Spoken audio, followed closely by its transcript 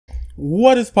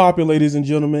What is poppin', ladies and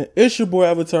gentlemen? It's your boy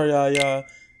Avataryaya.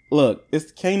 Look,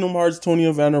 it's Kingdom Hearts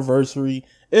 20th anniversary.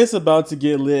 It's about to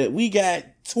get lit. We got a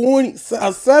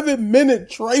 7-minute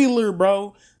trailer,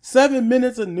 bro. 7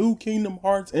 minutes of new Kingdom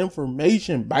Hearts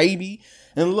information, baby.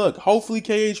 And look, hopefully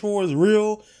KH4 is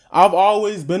real. I've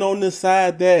always been on this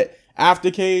side that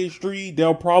after KH3,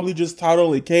 they'll probably just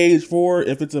title it KH4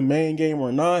 if it's a main game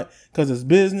or not, because it's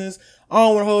business. I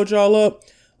don't want to hold y'all up.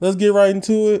 Let's get right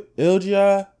into it.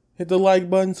 LGI, hit the like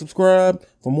button, subscribe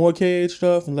for more KH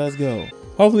stuff, and let's go.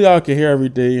 Hopefully y'all can hear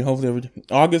everything. Hopefully everything.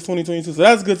 August 2022, so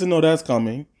that's good to know that's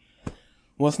coming.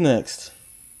 What's next?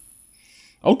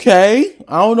 Okay,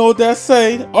 I don't know what that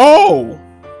say. Oh!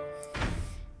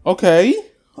 Okay,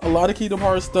 a lot of Kingdom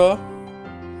Hearts stuff.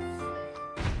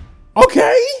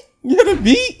 Okay, you hear the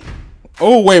beat?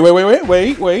 Oh, wait.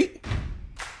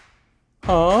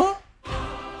 Huh?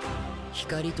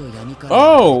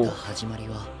 Oh!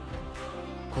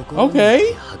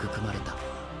 Okay.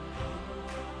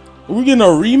 Are we getting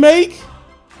a remake?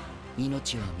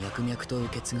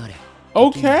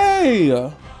 Okay.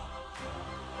 Is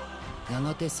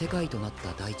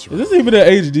this even an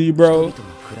HD, bro?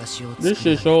 This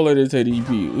shit show later to the EP.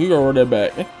 We gonna run that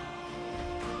back.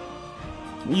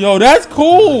 Yo, that's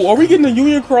cool. Are we getting a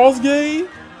Union Cross game?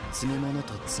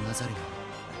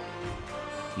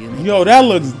 Yo, that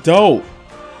looks dope.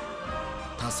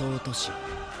 I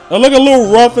look a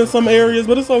little rough in some areas,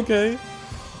 but it's okay.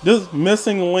 This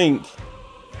missing link.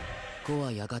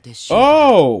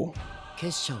 Oh.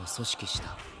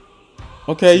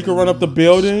 Okay, you can run up the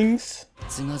buildings.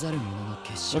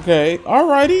 Okay,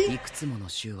 alrighty.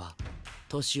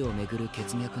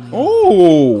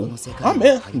 Oh, I'm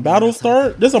in. Battle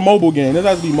start? This is a mobile game. This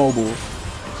has to be mobile.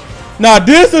 Now,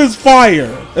 this is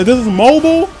fire. If this is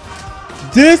mobile,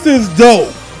 this is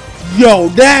dope. Yo,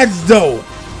 that's dope.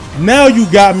 Now you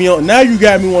got me on. Now you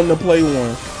got me wanting to play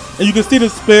one. And you can see the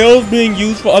spells being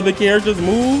used for other characters'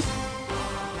 moves.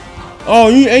 Oh,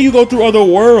 and you go through other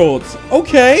worlds.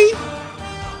 Okay.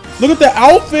 Look at the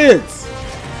outfits.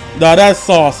 Nah, that's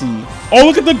saucy. Oh,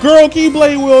 look at the girl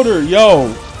Keyblade wielder. Yo.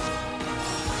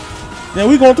 Now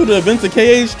we going through the events of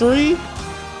KH3.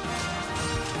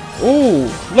 Ooh,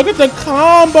 look at the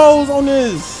combos on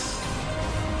this.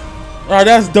 All right,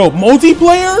 that's dope.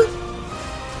 Multiplayer?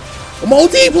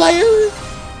 Multiplayer?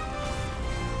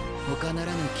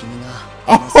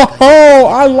 Oh,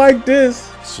 I like this.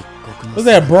 What's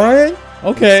that, Brian?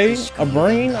 Okay, a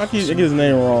brain? I get his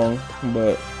name wrong,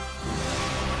 but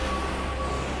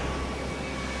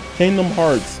Kingdom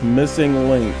Hearts missing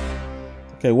link.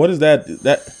 Okay, what is that?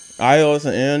 That iOS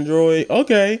and Android?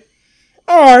 Okay.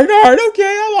 All right,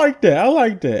 okay. I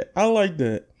like that.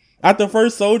 At the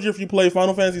first soldier, if you play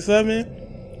Final Fantasy VII.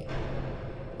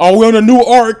 Oh, we're on a new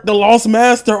arc, the Lost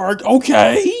Master arc.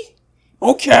 Okay.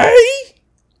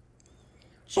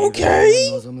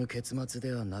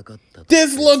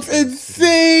 This looks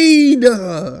insane.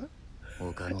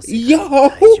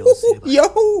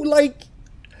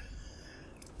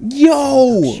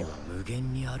 Yo.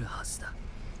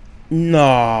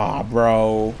 Nah,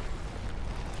 bro.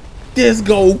 This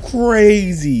go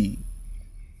crazy.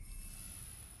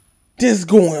 This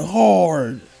going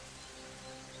hard.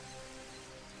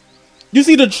 You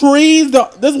see the trees?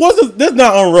 This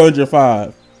not Unreal Engine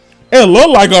 5. It looked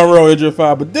like Unreal Engine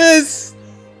 5, but this.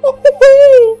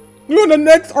 We're on the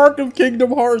next arc of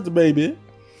Kingdom Hearts, baby.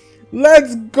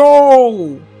 Let's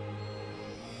go.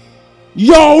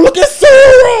 Yo, look at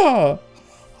Sora.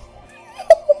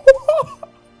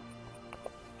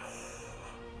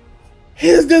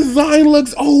 His design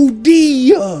looks OD.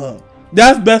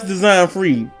 That's best design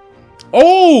free.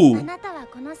 Oh.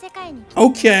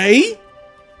 Okay.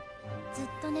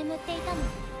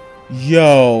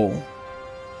 Yo.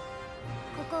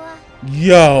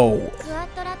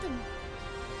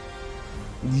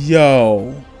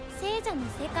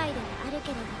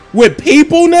 With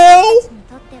people now?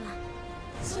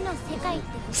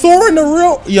 Sora in the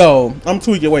real. Yo, I'm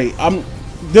tweaking. Wait,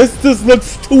 this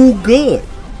looks too good.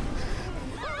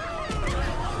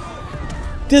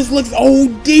 This looks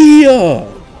OD.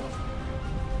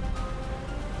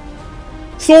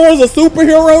 Sora's a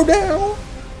superhero now?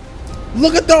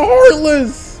 Look at the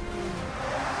Heartless.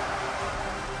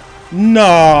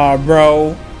 Nah,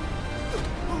 bro.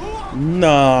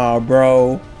 Yo,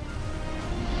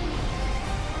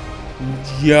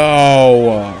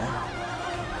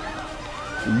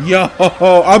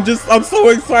 I'm so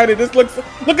excited. Look at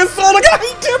Sora, look how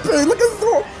he dipping. Look at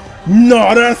Sora.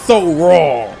 No, that's so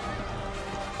raw.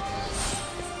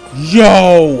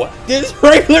 Yo, this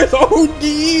trailer's OD.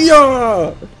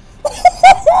 Yo.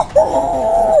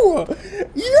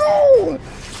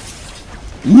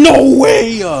 No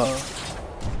way!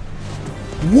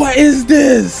 What is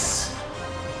this?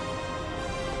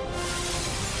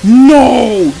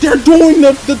 No! They're doing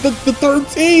the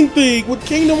 13 thing with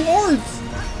Kingdom Hearts!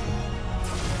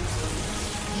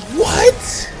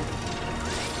 What?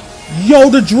 Yo,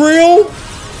 the drill?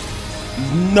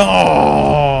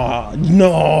 No!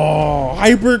 No!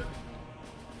 Hybrid?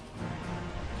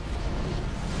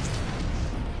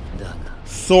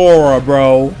 Sora,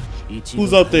 bro.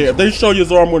 Who's up there? If they show you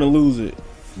Zora, I'm gonna lose it.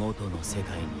 Oh,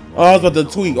 I was about to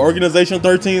tweet. Organization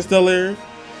 13 still there?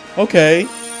 Okay.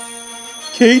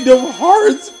 Kingdom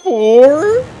Hearts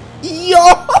 4? Yo!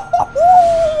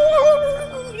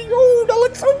 Yo, that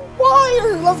looks so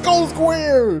fire! Let's go,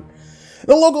 Square!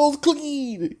 The logo's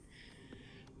clean!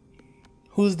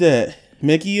 Who's that?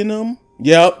 Mickey and them?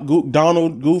 Yep,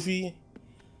 Donald, Goofy.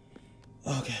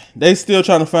 Okay. They still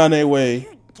trying to find their way.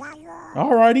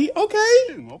 Alrighty,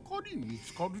 okay.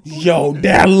 Yo,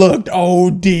 that looked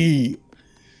OD.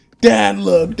 That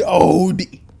looked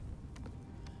OD.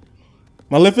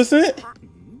 Maleficent?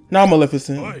 Not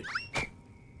Maleficent.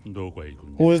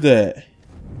 Who is that?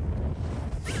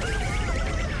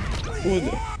 Who is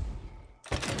that?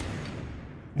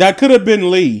 That could have been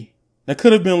Lee. That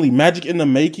could have been Lee. Magic in the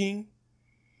Making.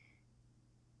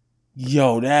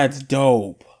 Yo, that's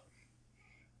dope.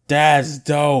 That's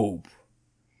dope.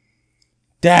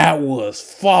 That was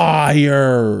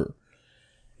fire.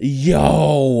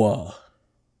 Yo.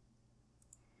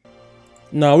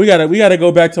 No, we gotta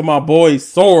go back to my boy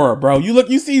Sora, bro.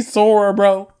 You see Sora,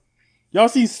 bro? Y'all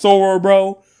see Sora,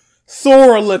 bro?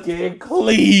 Sora looking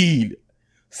clean.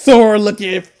 Sora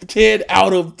looking 10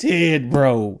 out of 10,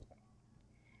 bro.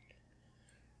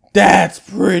 That's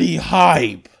pretty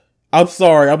hype. I'm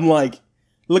sorry. I'm like,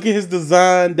 look at his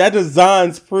design. That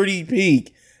design's pretty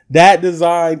peak. That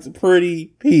design's pretty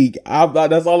peak.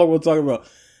 That's all I want to talk about.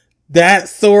 That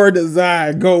Sora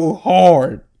design go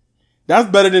hard. That's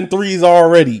better than 3's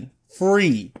already.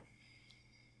 Free.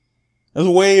 That's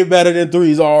way better than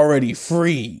 3's already.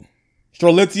 Free.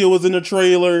 Strelitzia was in the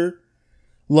trailer.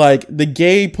 Like, the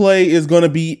gameplay is gonna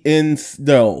be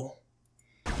though.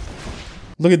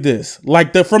 Look at this.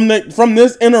 Like from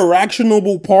this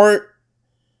interactionable part.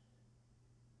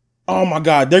 Oh my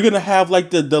god, they're gonna have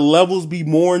like the levels be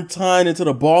more entwined into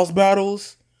the boss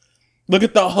battles. Look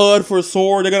at the HUD for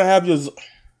Sora. They're gonna have your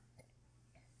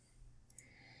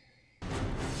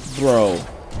bro.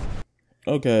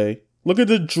 Okay. Look at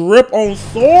the drip on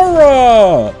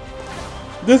Sora.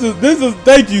 This is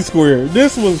thank you, Square.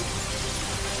 This was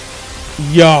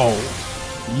yo.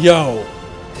 Yo.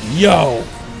 Yo.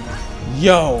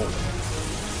 Yo.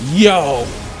 Yo.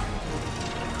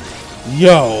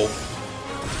 Yo.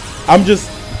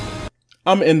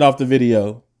 I'm end off the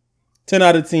video. 10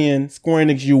 out of 10. Square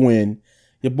Enix, you win.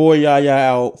 Your boy Yaya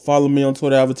out. Follow me on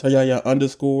Twitter,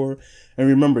 avataryayaTV. And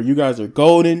remember, you guys are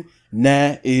golden. And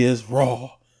that is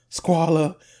raw.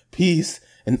 Squalor, peace,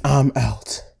 and I'm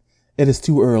out. It is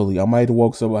too early. I might have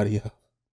woke somebody up.